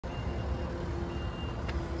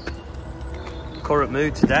current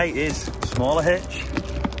mood today is smaller hitch.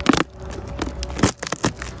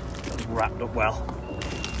 It's wrapped up well.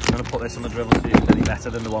 I'm going to put this on the drill and see if it's any better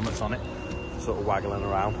than the one that's on it. Sort of waggling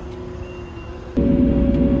around.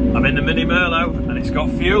 I'm in the Mini Merlot and it's got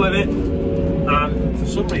fuel in it. And for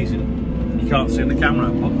some reason, you can't see in the camera,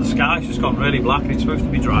 but the sky's just gone really black and it's supposed to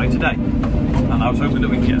be dry today. And I was hoping that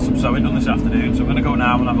we could get some sowing done this afternoon. So I'm going to go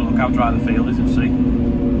now and have a look how dry the field is and see.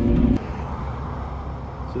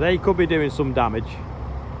 So they could be doing some damage.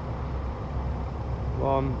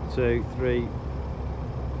 1, 2, 3,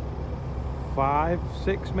 5,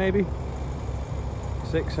 6 maybe.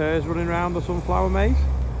 6 hares running around the sunflower maze.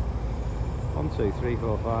 1, 2, 3,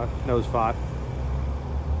 4, 5. No, there's 5.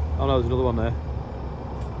 Oh no, there's another one there.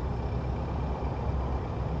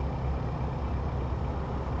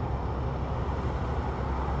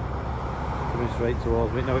 Coming straight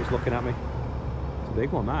towards me. No, it's looking at me. It's a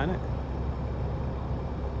big one, that, isn't it?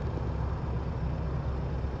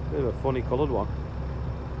 Bit of a funny coloured one.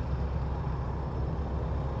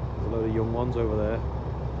 There's a load of young ones over there.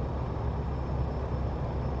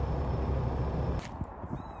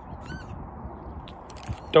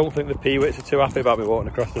 Don't think the peewits are too happy about me walking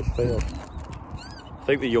across this field. I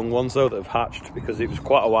think the young ones though that have hatched, because it was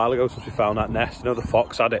quite a while ago since we found that nest. You know, the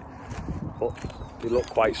fox had it, but they look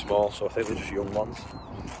quite small, so I think they're just young ones.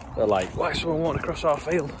 They're like, why is someone walking across our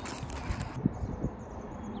field?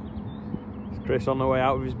 Is Chris on the way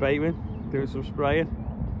out with his baitman, doing some spraying?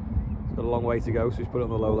 He's got a long way to go, so he's put it on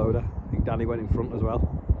the low loader. I think Danny went in front as well.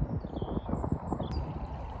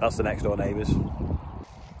 That's the next door neighbours.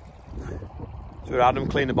 So we had them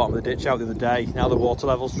clean the bottom of the ditch out the other day. Now the water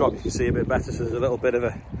level's dropped, you can see a bit better, so there's a little bit of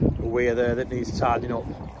a weir there that needs tidying up.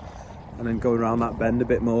 And then going around that bend a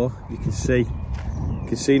bit more, you can see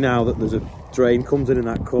now that there's a drain comes in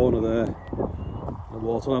that corner there. The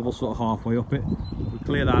water level's sort of halfway up it. If we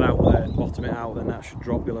clear that out there, bottom it out, then that should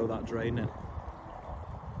drop below that drain then.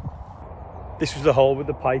 This was the hole with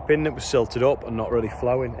the pipe in that was silted up and not really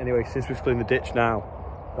flowing. Anyway, since we've cleaned the ditch now,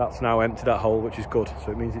 that's now emptied that hole, which is good.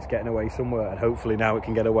 So it means it's getting away somewhere, and hopefully now it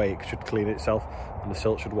can get away. It should clean itself and the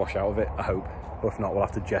silt should wash out of it, I hope. Or if not, we'll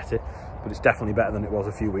have to jet it. But it's definitely better than it was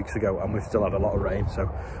a few weeks ago, and we've still had a lot of rain, so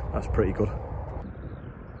that's pretty good.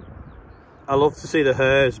 I love to see the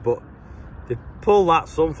hares, but they pull that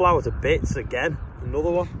sunflower to bits again.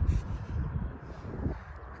 Another one.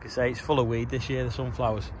 Like I say, it's full of weed this year, the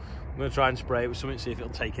sunflowers. I'm going to try and spray it with something, see if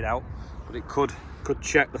it'll take it out. But it could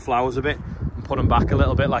check the flowers a bit and put them back a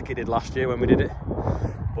little bit like it did last year when we did it.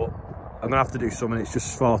 But I'm going to have to do something, it's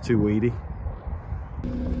just far too weedy.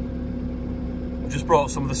 I've just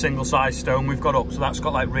brought some of the single size stone we've got up, so that's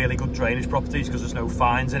got like really good drainage properties because there's no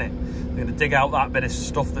fines in it. I'm going to dig out that bit of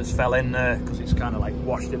stuff that's fell in there because it's kind of like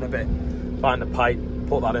washed in a bit. Find the pipe,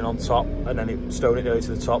 put that in on top, and then stone it nearly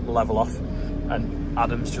to the top and level off. And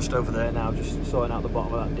Adam's just over there now, just sorting out the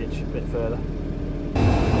bottom of that ditch a bit further.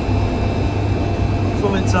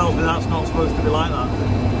 Something tells me that's not supposed to be like that.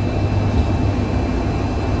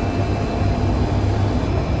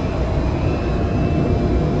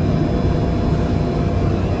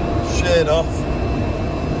 Sheared off.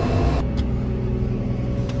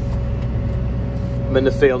 I'm in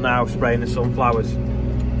the field now spraying the sunflowers.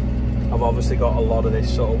 I've obviously got a lot of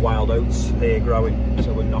this sort of wild oats here growing,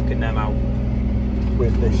 so we're knocking them out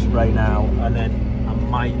with this spray now, and then I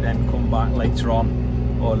might then come back later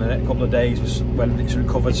on or in the next couple of days when it's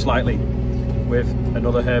recovered slightly with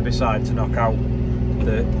another herbicide to knock out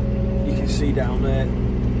the, you can see down there,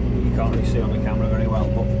 you can't really see on the camera very well,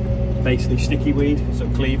 but basically sticky weed, so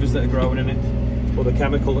cleavers that are growing in it. But the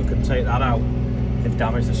chemical that can take that out can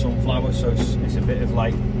damage the sunflower, so it's a bit of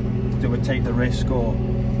like, do we take the risk or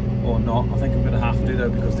not? I think I'm going to have to though,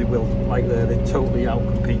 because they will, like they're totally out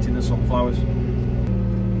competing the sunflowers.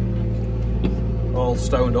 All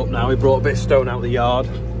stoned up now. We brought a bit of stone out of the yard,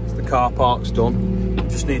 so the car park's done.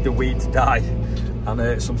 Just need the weed to die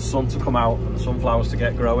and some sun to come out and the sunflowers to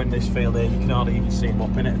get growing. This field here, you can hardly even see them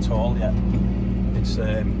up in it at all yet. It's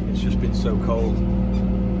just been so cold.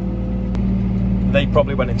 They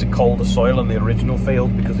probably went into colder soil in the original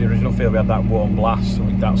field, because the original field we had that warm blast, so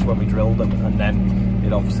that's when we drilled them, and then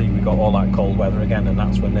obviously we got all that cold weather again, and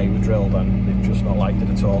that's when they were drilled, and they've just not liked it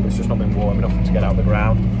at all. It's just not been warm enough to get out of the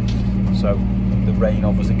ground. So the rain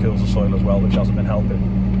obviously cools the soil as well, which hasn't been helping.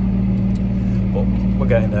 But we're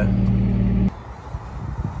getting there.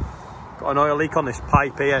 Got an oil leak on this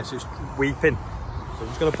pipe here, so it's weeping. So I'm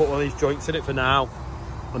just going to put one of these joints in it for now,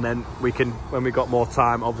 and then we can, when we've got more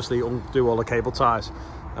time, obviously undo all the cable ties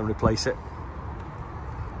and replace it.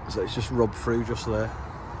 So it's just rubbed through just there.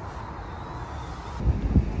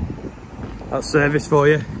 That's service for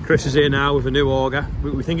you. Chris is here now with a new auger.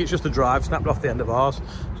 We think it's just a drive snapped off the end of ours,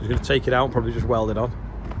 so he's going to take it out and probably just weld it on.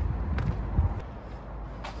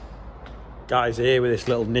 Guy's here with this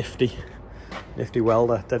little nifty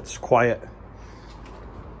welder. That's quiet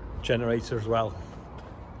generator as well.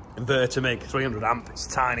 Inverter MIG, 300 amp. It's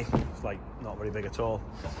tiny. It's like not very big at all.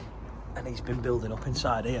 And he's been building up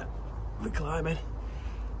inside here. We're climbing.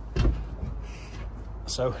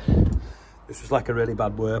 So this was like a really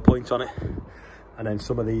bad wear point on it, and then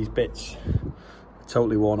some of these bits are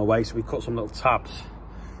totally worn away, so we cut some little tabs,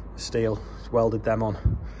 steel, welded them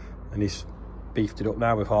on, and he's beefed it up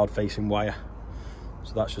now with hard facing wire,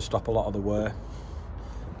 so that should stop a lot of the wear.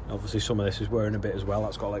 And obviously some of this is wearing a bit as well.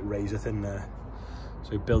 That's got like razor thin there, so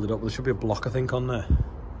we build it up. There should be a block I think on there,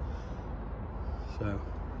 so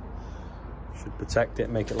should protect it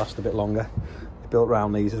and make it last a bit longer. We built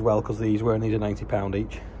around these as well, because these are £90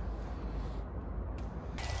 each.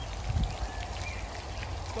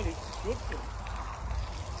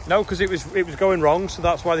 No, because it was going wrong, so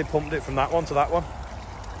that's why they pumped it from that one to that one.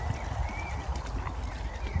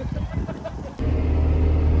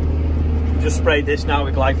 Just sprayed this now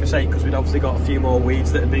with glyphosate because we'd obviously got a few more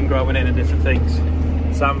weeds that had been growing in and different things.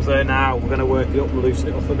 Sam's there now. We're going to work it up and loosen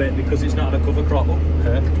it up a bit because it's not had a cover crop up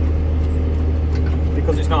here.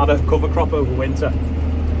 Because it's not had a cover crop over winter,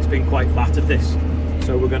 it's been quite battered this.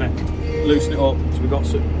 So we're going to loosen it up. So we've got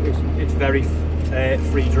some, it's very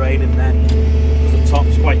free drain in there. The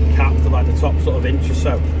top's quite capped to like the top sort of inch or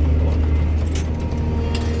so.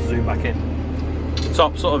 Zoom back in. The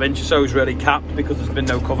top sort of inch or so is really capped because there's been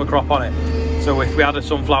no cover crop on it. So if we had a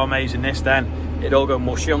sunflower maize in this, then it'd all go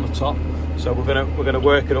mushy on the top. So we're gonna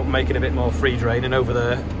work it up, make it a bit more free draining over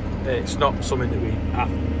there. It's not something that we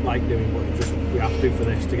like doing, but we have to for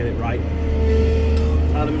this to get it right.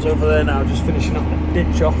 Adam's over there now, just finishing up the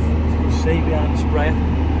ditch off. As you can see behind the sprayer.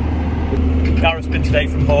 Gareth's been today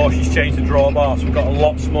from HARES. She's changed the drawbar, so we've got a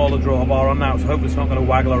lot smaller drawbar on now, so hopefully it's not going to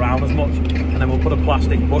waggle around as much. And then we'll put a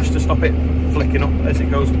plastic bush to stop it flicking up as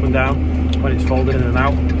it goes up and down when it's folded in and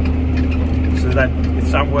out. So then if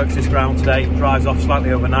Sam works this ground today, drives off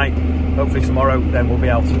slightly overnight, hopefully tomorrow then we'll be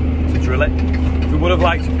able to drill it. We would have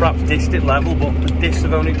liked to perhaps disc it level, but the discs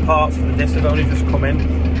have only, parts for the discs have only just come in.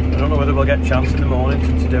 I don't know whether we'll get a chance in the morning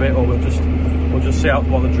to do it, or we'll just see out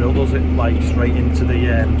what the drill does, it like straight into the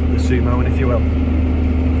sumo, if you will,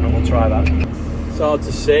 and we'll try that. It's hard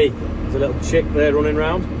to see. There's a little chick there running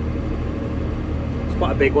around. It's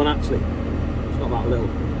quite a big one actually. It's not that little.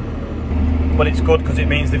 But it's good because it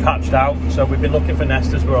means they've hatched out. So we've been looking for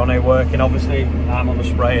nesters. We're on here working. Obviously, I'm on the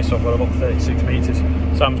sprayer, so I've got about 36 metres.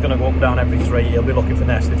 Sam's going to go up and down every 3. He'll be looking for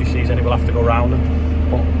nesters. If he sees any, we'll have to go round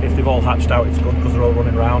them. But if they've all hatched out, it's good because they're all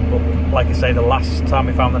running around. But like I say, the last time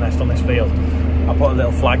we found the nest on this field, I put a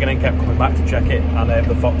little flag in and kept coming back to check it, and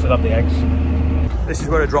the fox had the eggs. This is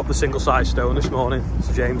where I dropped the single-sized stone this morning.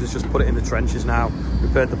 So James has just put it in the trenches now,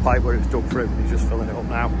 repaired the pipe where it was dug through, and he's just filling it up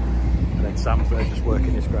now. And then Sam's there just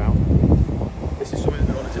working this ground. This is something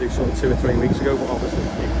that I wanted to do sort of 2 or 3 weeks ago, but obviously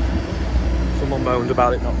someone moaned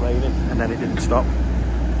about it not raining, and then it didn't stop.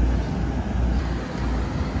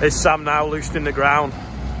 There's Sam now loosening the ground.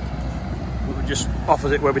 We're just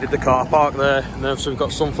opposite where we did the car park there, and then so we've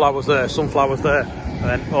got sunflowers there, and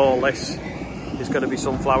then all this is going to be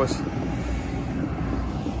sunflowers. So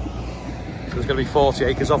there's going to be 40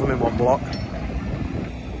 acres of them in one block.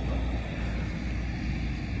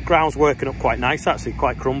 Ground's working up quite nice actually,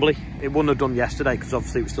 quite crumbly. It wouldn't have done yesterday because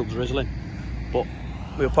obviously it was still drizzling, but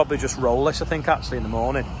we'll probably just roll this I think actually in the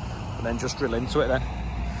morning, and then just drill into it then.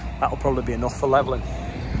 That'll probably be enough for levelling.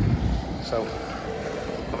 So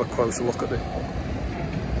have a closer look at the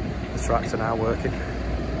tractor now working.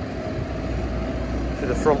 So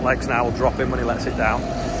the front legs now will drop in when he lets it down.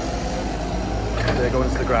 They're going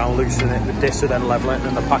into the ground, loosening it. The discs are then levelling it,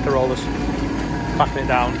 and then the packer rollers packing it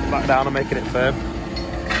down, back down and making it firm.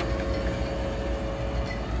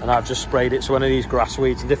 And I've just sprayed it, so any of these grass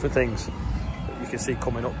weeds and different things that you can see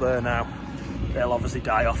coming up there now, they'll obviously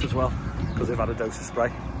die off as well because they've had a dose of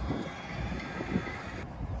spray.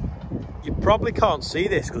 You probably can't see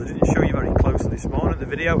this because I didn't show you very close this morning in the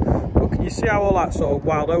video, but can you see how all that sort of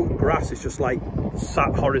wild oat grass is just like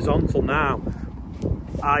sat horizontal now,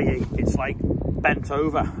 i.e. it's like bent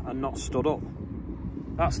over and not stood up?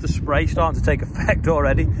 That's the spray starting to take effect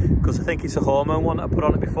already, because I think it's a hormone one that I put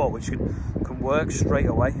on it before, which can work straight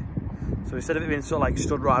away. So instead of it being sort of like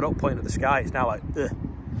stood right up pointing at the sky, it's now like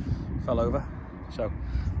fell over. So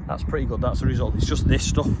that's pretty good. That's the result. It's just this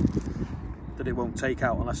stuff that it won't take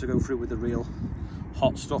out unless I go through with the real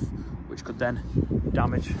hot stuff, which could then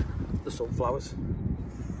damage the sunflowers.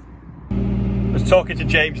 I was talking to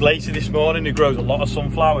James Lacey this morning, who grows a lot of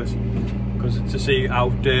sunflowers, because to see how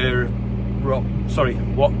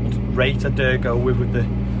what rate of deer go with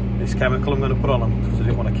this chemical I'm going to put on them, because I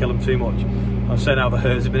didn't want to kill them too much. I was saying how the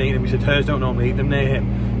hares have been eating them. He said hares don't normally eat them near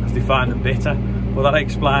him because they find them bitter. Well, that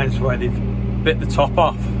explains why they've bit the top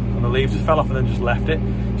off and the leaves just fell off and then just left it.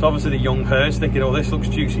 So obviously the young hares thinking, oh, this looks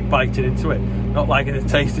juicy, biting into it, not liking the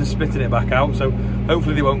taste and spitting it back out. So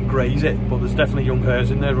hopefully they won't graze it, but there's definitely young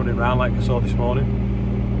hares in there running around like I saw this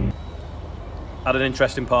morning. Had an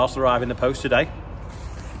interesting parcel arrive in the post today.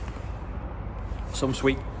 Some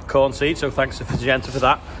sweet corn seed, so thanks to Fendt for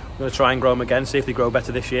that. I'm going to try and grow them again, see if they grow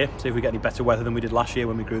better this year, see if we get any better weather than we did last year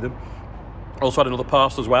when we grew them. Also had another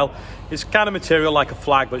parcel as well. It's kind of material like a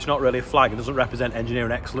flag, but it's not really a flag. It doesn't represent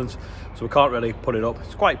engineering excellence, so we can't really put it up.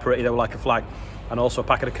 It's quite pretty though, like a flag. And also a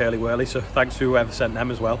packet of curly whirlies, so thanks to whoever sent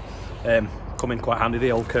them as well. Come in quite handy,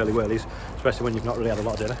 the old curly whirlies, especially when you've not really had a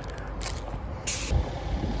lot of dinner.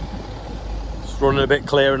 It's running a bit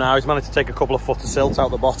clearer now. He's managed to take a couple of foot of silt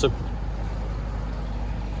out the bottom.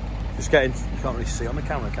 Just getting, you can't really see on the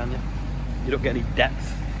camera, can you? You don't get any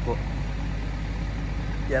depth, but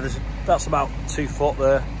yeah, that's about 2 foot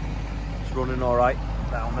there. It's running all right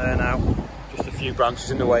down there now. Just a few branches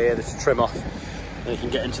in the way here to trim off. And you can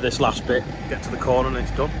get into this last bit, get to the corner and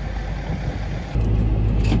it's done.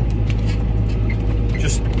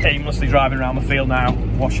 Just aimlessly driving around the field now,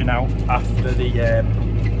 washing out after the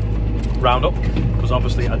roundup, because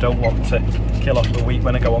obviously I don't want to kill off the wheat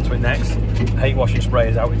when I go onto it next. I hate washing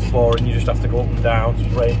sprayers out, it's boring. You just have to go up and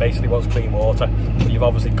down, spraying basically what's clean water. But you've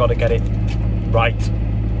obviously got to get it right,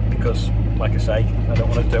 because like I say, I don't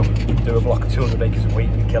want to do a block of 200 acres of wheat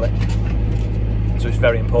and kill it. So it's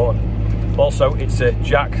very important. Also, it's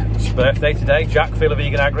Jack's birthday today. Jack, Feel a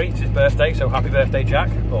Vegan Agri, it's his birthday, so happy birthday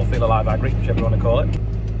Jack, or Feel Alive Agri, whichever you want to call it.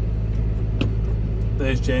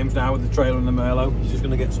 There's James now with the trailer and the Merlot. He's just going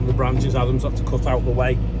to get some of the branches Adam's had to cut out the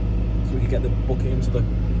way so we can get the bucket into the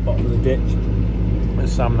bottom of the ditch.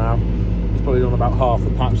 There's Sam now. He's probably done about half the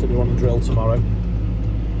patch that we want to drill tomorrow.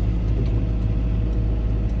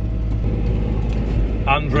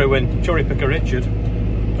 Andrew and Churry Picker Richard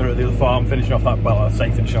are at the other farm finishing off that, well, I'd say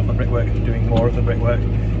finishing off the brickwork and doing more of the brickwork.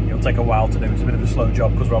 It'll take a while to do. It's a bit of a slow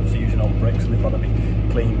job because we're obviously using old bricks and they've got to be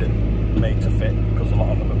cleaned and made to fit because a lot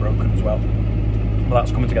of them are broken as well. Well,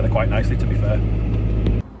 that's coming together quite nicely, to be fair.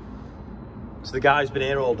 So the guy's been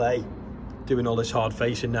here all day doing all this hard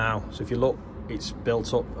facing now. So if you look, it's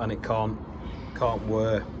built up and it can't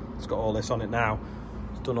wear. It's got all this on it now.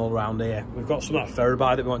 It's done all around here. We've got some of that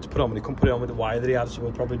ferrobite that we want to put on, but he couldn't put it on with the wire that he had, so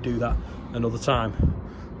we'll probably do that another time.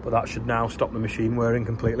 But that should now stop the machine wearing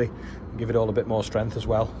completely and give it all a bit more strength as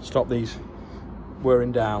well. Stop these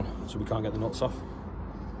wearing down so we can't get the nuts off.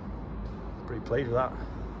 Pretty pleased with that.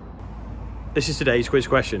 This is today's quiz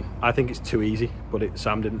question. I think it's too easy, but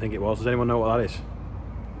Sam didn't think it was. Does anyone know what that is?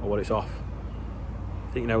 Or what it's off?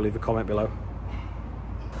 I think you know, leave a comment below.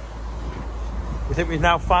 We think we've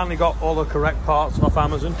now finally got all the correct parts off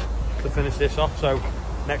Amazon to finish this off. So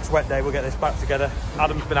next wet day we'll get this back together.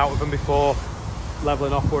 Adam's been out with them before,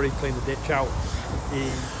 levelling off where he cleaned the ditch out. He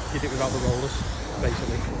did it without the rollers,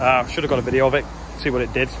 basically. I should have got a video of it, see what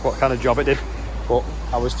it did, what kind of job it did. But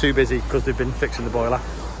I was too busy because they've been fixing the boiler.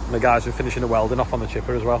 And the guys are finishing the welding off on the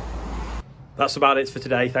chipper as well. That's about it for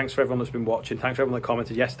today. Thanks for everyone that's been watching. Thanks for everyone that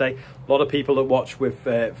commented yesterday. A lot of people that watch with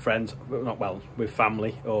friends, with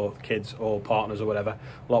family or kids or partners or whatever.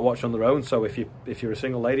 A lot watch on their own. So if you're a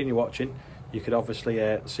single lady and you're watching, you could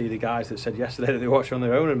obviously see the guys that said yesterday that they watch on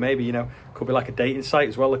their own, and maybe, you know, could be like a dating site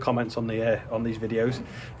as well. The comments on the on these videos.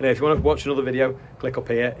 And if you want to watch another video, click up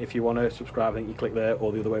here. If you want to subscribe, I think you click there,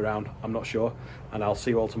 or the other way around. I'm not sure. And I'll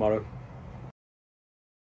see you all tomorrow.